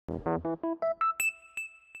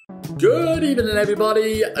Good evening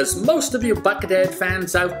everybody. As most of you Buckethead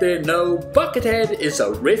fans out there know, Buckethead is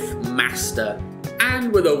a riff master.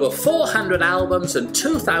 And with over 400 albums and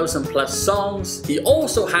 2,000 plus songs, he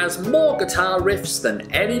also has more guitar riffs than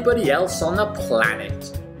anybody else on the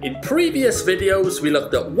planet. In previous videos we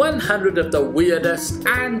looked at 100 of the weirdest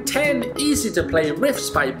and 10 easy to play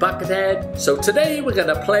riffs by Buckethead, so today we're going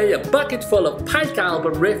to play a bucket full of Pike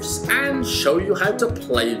album riffs and show you how to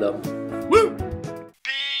play them. Woo!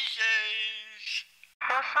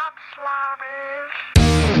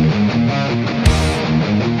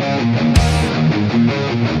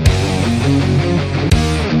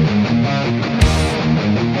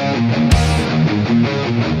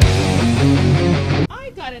 I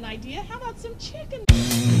got an idea. How about some chicken?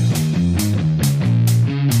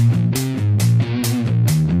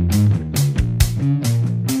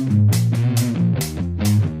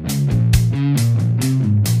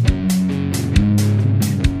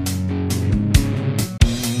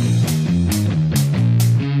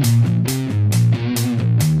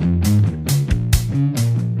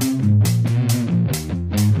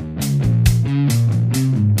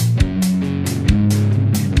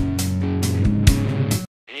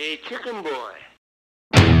 Chicken boy.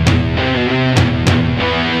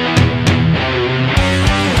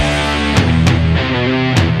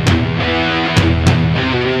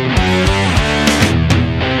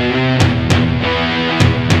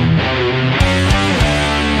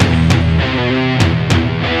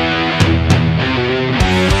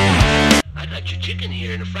 I got your chicken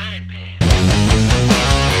here in a frying pan.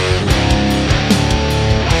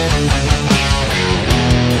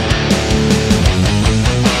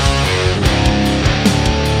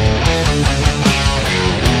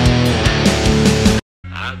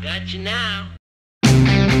 Got you now.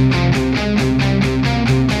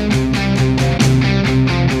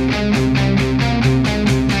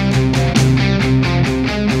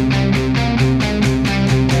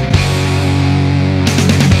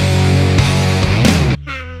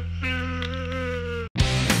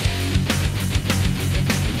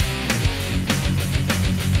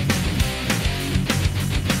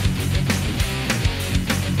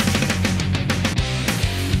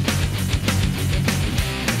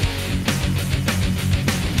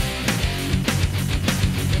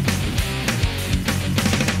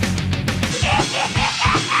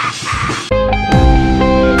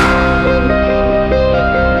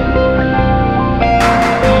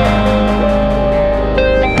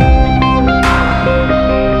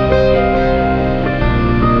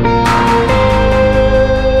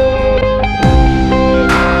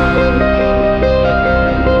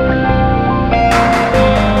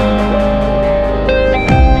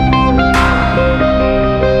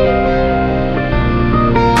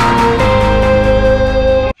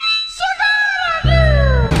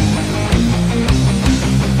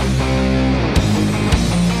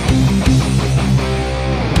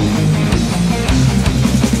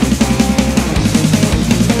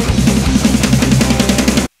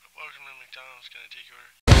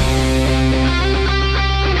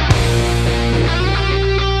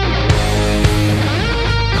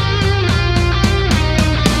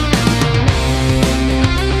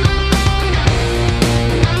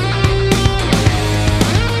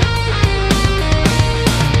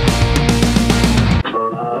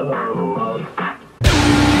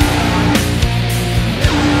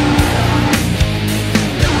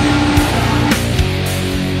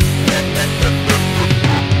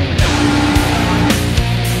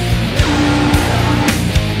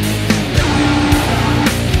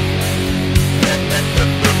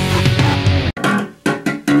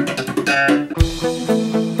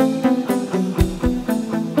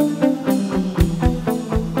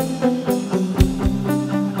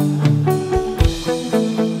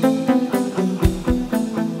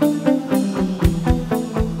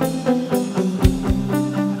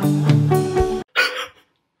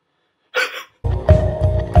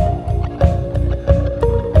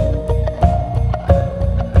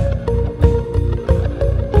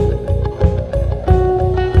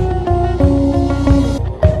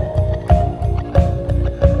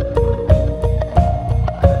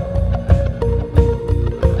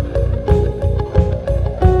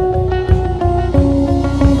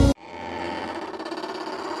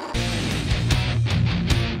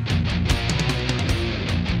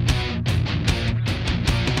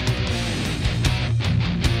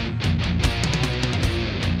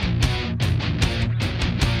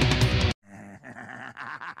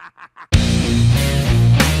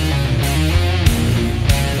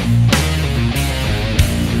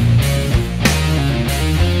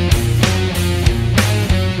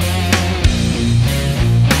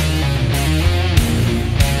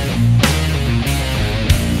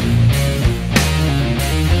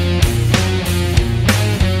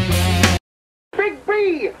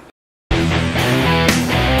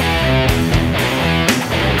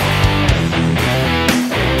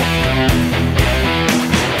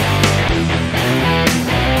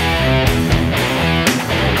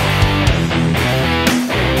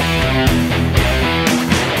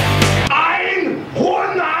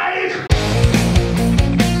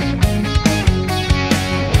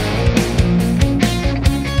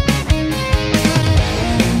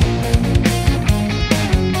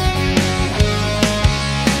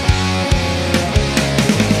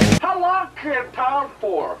 in town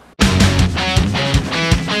for?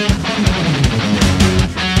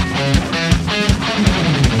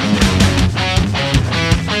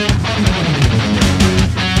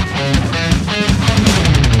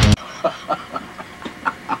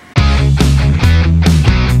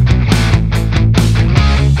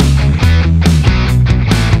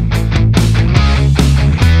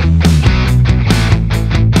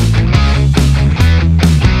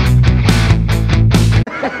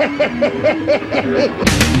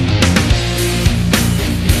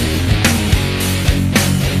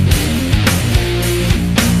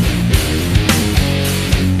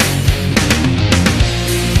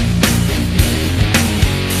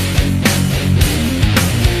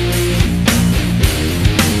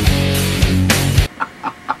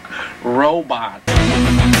 Robot.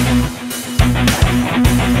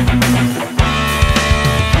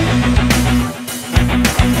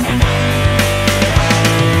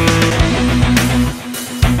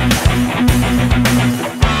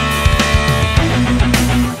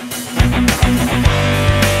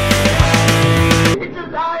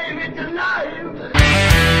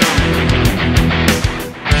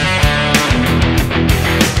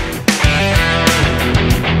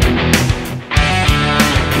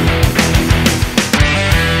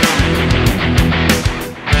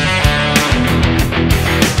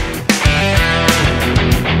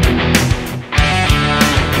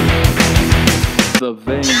 The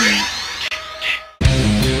vein.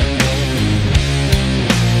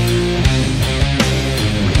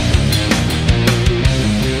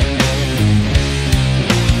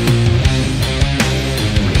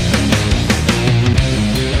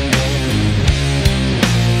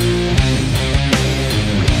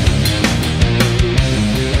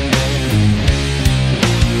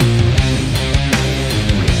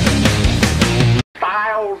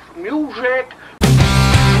 Styles, music.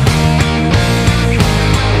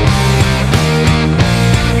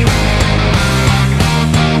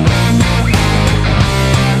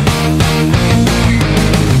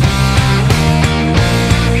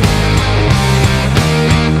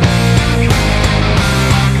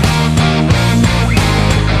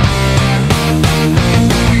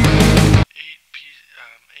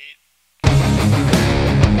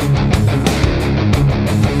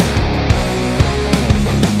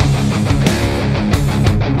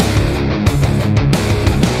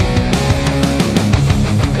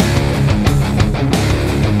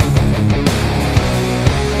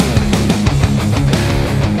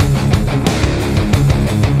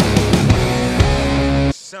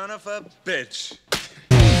 Son of a bitch.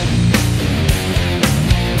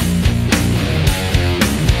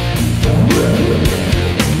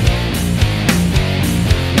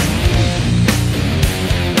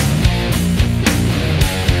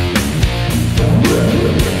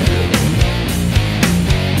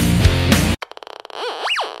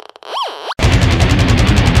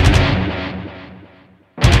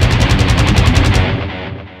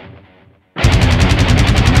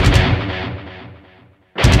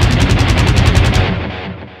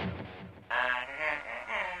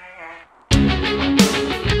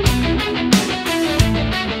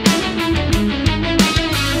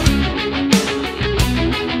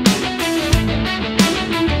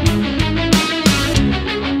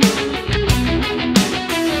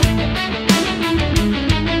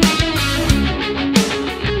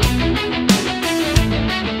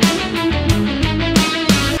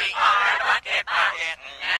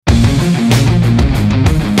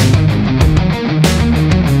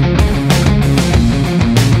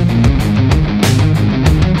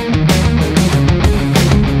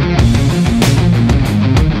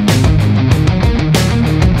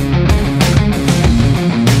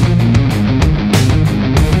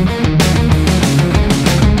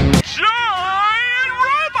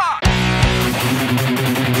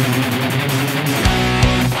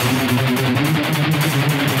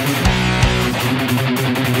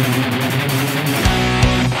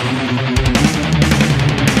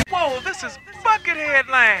 Whoa, this is Buckethead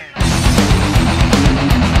land.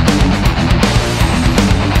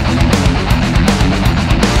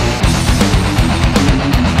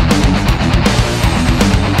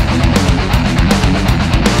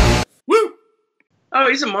 Woo! Oh,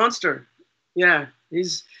 he's a monster. Yeah,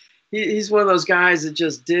 he's one of those guys that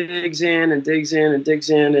just digs in and digs in and digs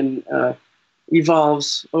in and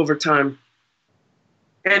evolves over time.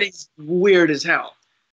 And he's weird as hell.